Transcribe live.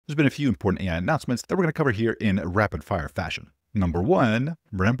There's been a few important AI announcements that we're going to cover here in rapid fire fashion. Number one,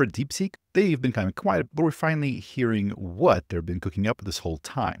 remember Deepseek? They've been kind of quiet, but we're finally hearing what they've been cooking up this whole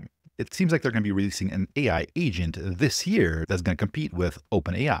time. It seems like they're going to be releasing an AI agent this year that's going to compete with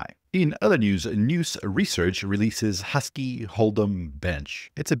OpenAI. In other news, News Research releases Husky Hold'em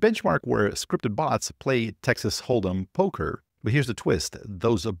Bench. It's a benchmark where scripted bots play Texas Hold'em poker. But here's the twist.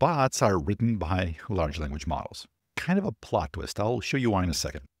 Those bots are written by large language models. Kind of a plot twist. I'll show you why in a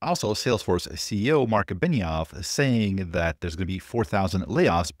second. Also, Salesforce CEO Mark Benioff saying that there's going to be 4,000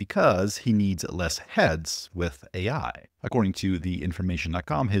 layoffs because he needs less heads with AI. According to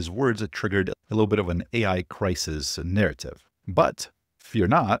theinformation.com, his words triggered a little bit of an AI crisis narrative. But fear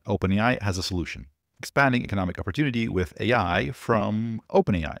not, OpenAI has a solution. Expanding economic opportunity with AI from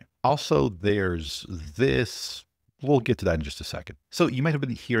OpenAI. Also, there's this. We'll get to that in just a second. So you might have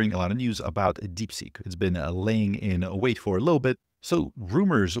been hearing a lot of news about Deepseek. It's been laying in wait for a little bit. So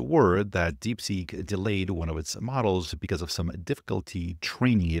rumors were that Deepseek delayed one of its models because of some difficulty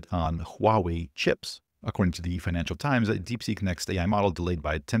training it on Huawei chips. According to the Financial Times, Deepseek next AI model delayed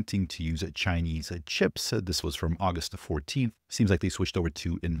by attempting to use Chinese chips. This was from August 14th. Seems like they switched over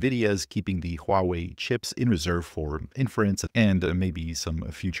to NVIDIA's, keeping the Huawei chips in reserve for inference and maybe some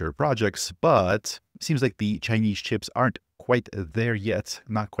future projects. But seems like the Chinese chips aren't quite there yet,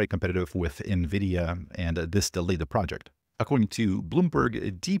 not quite competitive with NVIDIA, and this delayed the project. According to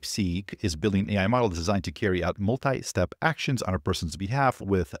Bloomberg, Deepseek is building an AI model designed to carry out multi-step actions on a person's behalf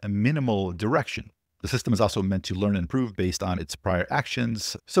with minimal direction. The system is also meant to learn and improve based on its prior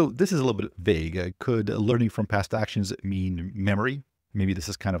actions. So this is a little bit vague. Could learning from past actions mean memory? Maybe this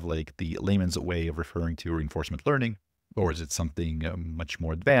is kind of like the layman's way of referring to reinforcement learning. Or is it something much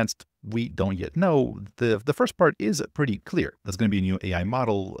more advanced? We don't yet know. The first part is pretty clear. There's going to be a new AI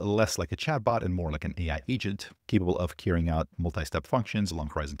model, less like a chatbot and more like an AI agent, capable of carrying out multi-step functions, long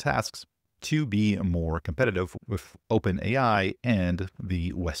horizon tasks, to be more competitive with OpenAI and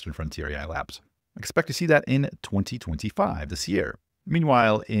the Western Frontier AI labs. Expect to see that in 2025, this year.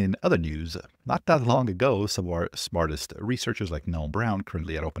 Meanwhile, in other news, not that long ago, some of our smartest researchers like Noam Brown,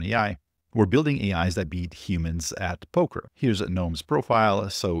 currently at OpenAI, were building AIs that beat humans at poker. Here's Noam's profile.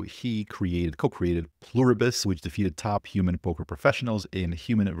 So he co-created Pluribus, which defeated top human poker professionals in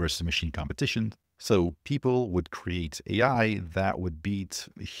human versus machine competition. So people would create AI that would beat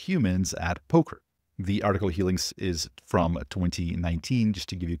humans at poker. The article he links is from 2019, just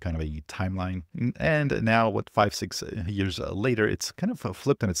to give you kind of a timeline. And now, 5-6 years later, it's kind of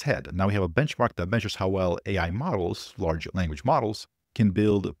flipped on its head. Now we have a benchmark that measures how well AI models, large language models, can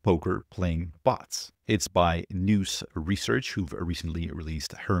build poker playing bots. It's by News Research, who've recently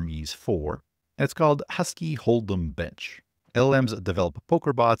released Hermes 4. And it's called Husky Hold'em Bench. LLMs develop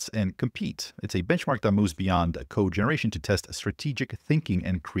poker bots and compete. It's a benchmark that moves beyond code generation to test strategic thinking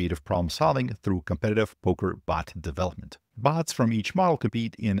and creative problem solving through competitive poker bot development. Bots from each model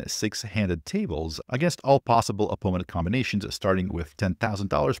compete in 6-handed tables against all possible opponent combinations, starting with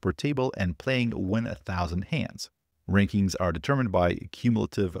 $10,000 per table and playing 1,000 hands. Rankings are determined by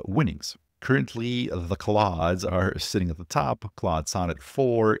cumulative winnings. Currently, the Claudes are sitting at the top. Claude Sonnet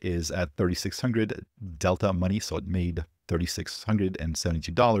 4 is at $3,600 Delta money, so it made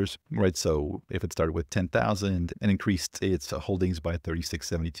 $3,672, right? So if it started with 10,000 and increased its holdings by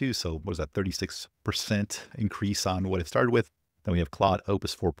 3,672, so what is that, 36% increase on what it started with? Then we have Claude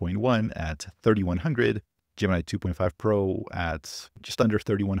Opus 4.1 at 3,100, Gemini 2.5 Pro at just under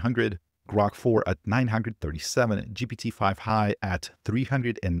 3,100, Grok 4 at 937, GPT-5 High at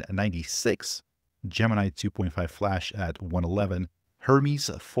 396, Gemini 2.5 Flash at 111, Hermes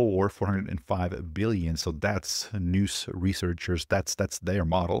 4, 405 billion. So that's News Researchers. That's their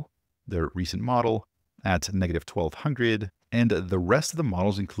model, their recent model at negative 1,200. And the rest of the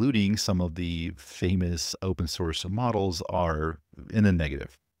models, including some of the famous open source models, are in the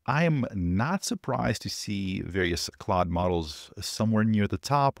negative. I am not surprised to see various Claude models somewhere near the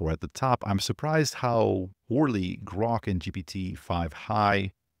top or at the top. I'm surprised how poorly Grok and GPT-5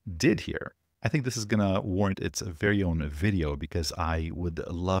 High did here. I think this is going to warrant its very own video because I would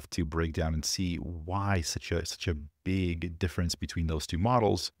love to break down and see why such a big difference between those two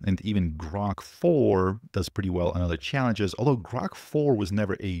models. And even Grok 4 does pretty well on other challenges, although Grok 4 was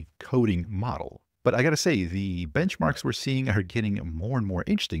never a coding model. But I got to say, the benchmarks we're seeing are getting more and more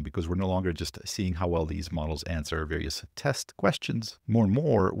interesting because we're no longer just seeing how well these models answer various test questions. More and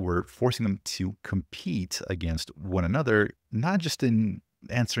more, we're forcing them to compete against one another, not just in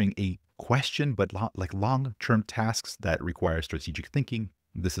answering a question, but like long-term tasks that require strategic thinking.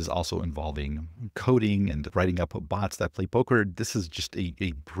 This is also involving coding and writing up bots that play poker. This is just a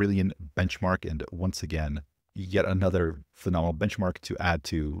brilliant benchmark. And once again, yet another phenomenal benchmark to add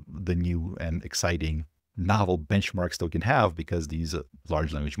to the new and exciting novel benchmarks that we can have because these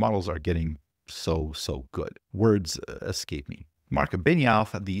large language models are getting so good. Words escape me. Mark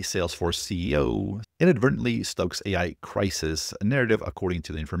Benioff, the Salesforce CEO, inadvertently Stokes AI crisis narrative according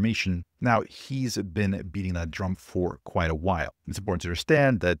to the information. Now, he's been beating that drum for quite a while. It's important to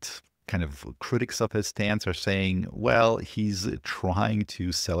understand that kind of critics of his stance are saying, well, he's trying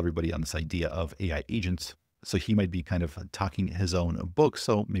to sell everybody on this idea of AI agents. So he might be kind of talking his own book,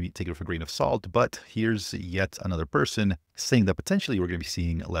 so maybe take it with a grain of salt. But here's yet another person saying that potentially we're going to be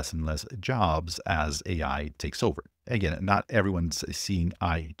seeing less and less jobs as AI takes over. Again, not everyone's seeing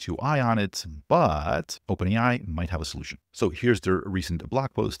eye to eye on it, but OpenAI might have a solution. So here's their recent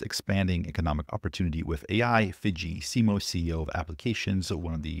blog post, expanding economic opportunity with AI. Fidji Simo, CEO of Applications,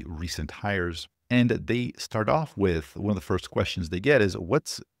 one of the recent hires. And they start off with one of the first questions they get is,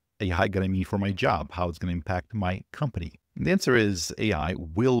 what's AI going to mean for my job? How it's going to impact my company? And the answer is AI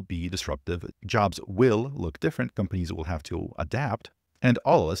will be disruptive. Jobs will look different. Companies will have to adapt. And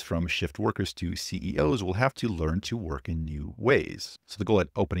all of us, from shift workers to CEOs, will have to learn to work in new ways. So the goal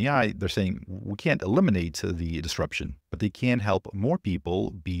at OpenAI, they're saying we can't eliminate the disruption, but they can help more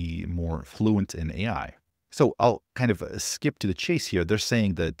people be more fluent in AI. So I'll kind of skip to the chase here. They're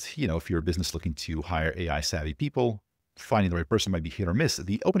saying that, if you're a business looking to hire AI savvy people, finding the right person might be hit or miss.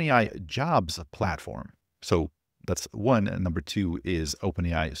 The OpenAI jobs platform. So that's one. And number two is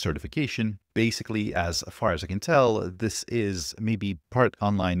OpenAI certification. Basically, as far as I can tell, this is maybe part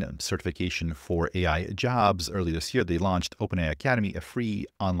online certification for AI jobs. Early this year, they launched OpenAI Academy, a free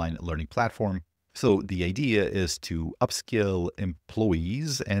online learning platform. So the idea is to upskill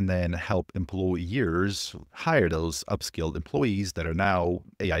employees and then help employers hire those upskilled employees that are now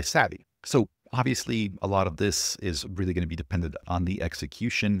AI savvy. So obviously, a lot of this is really going to be dependent on the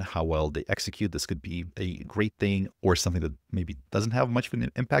execution, how well they execute. This could be a great thing or something that maybe doesn't have much of an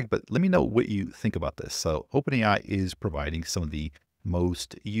impact, but let me know what you think about this. So OpenAI is providing some of the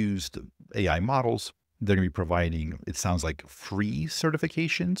most used AI models. They're going to be providing, it sounds like, free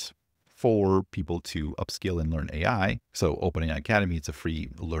certifications for people to upskill and learn AI. So OpenAI Academy, it's a free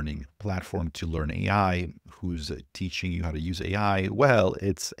learning platform to learn AI. Who's teaching you how to use AI? Well,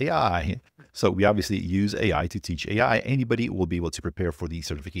 it's AI. So we obviously use AI to teach AI. Anybody will be able to prepare for the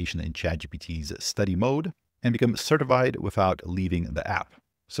certification in ChatGPT's study mode and become certified without leaving the app.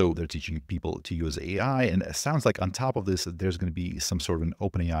 So they're teaching people to use AI. And it sounds like on top of this, there's going to be some sort of an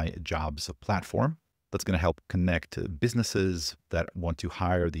OpenAI jobs platform that's going to help connect businesses that want to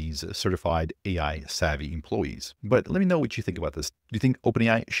hire these certified AI savvy employees. But let me know what you think about this. Do you think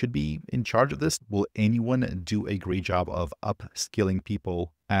OpenAI should be in charge of this? Will anyone do a great job of upskilling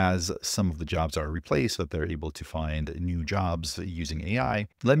people as some of the jobs are replaced so that they're able to find new jobs using AI?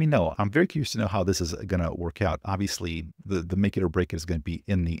 Let me know. I'm very curious to know how this is going to work out. Obviously, the make it or break it is going to be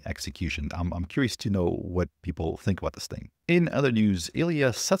in the execution. I'm curious to know what people think about this thing. In other news,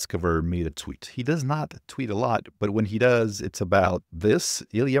 Ilya Sutskever made a tweet. He does not tweet a lot, but when he does, it's about this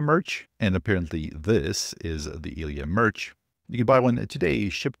Ilya merch. And apparently this is the Ilya merch. You can buy one today,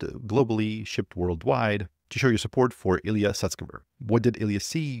 shipped globally, shipped worldwide, to show your support for Ilya Sutskever. What did Ilya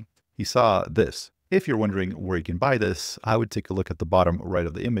see? He saw this. If you're wondering where you can buy this, I would take a look at the bottom right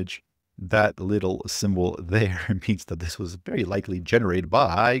of the image. That little symbol there means that this was very likely generated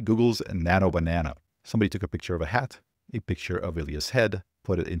by Google's Nano Banana. Somebody took a picture of a hat, a picture of Ilya's head,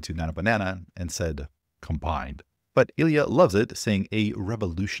 put it into Nano Banana, and said, combined. But Ilya loves it, saying a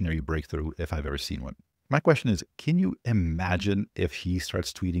revolutionary breakthrough if I've ever seen one. My question is, can you imagine if he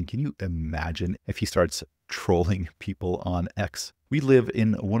starts tweeting? Can you imagine if he starts trolling people on X? We live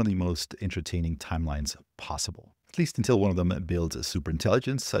in one of the most entertaining timelines possible, at least until one of them builds a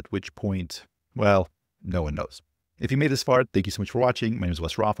superintelligence, at which point, well, no one knows. If you made this far, thank you so much for watching. My name is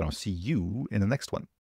Wes Roth, and I'll see you in the next one.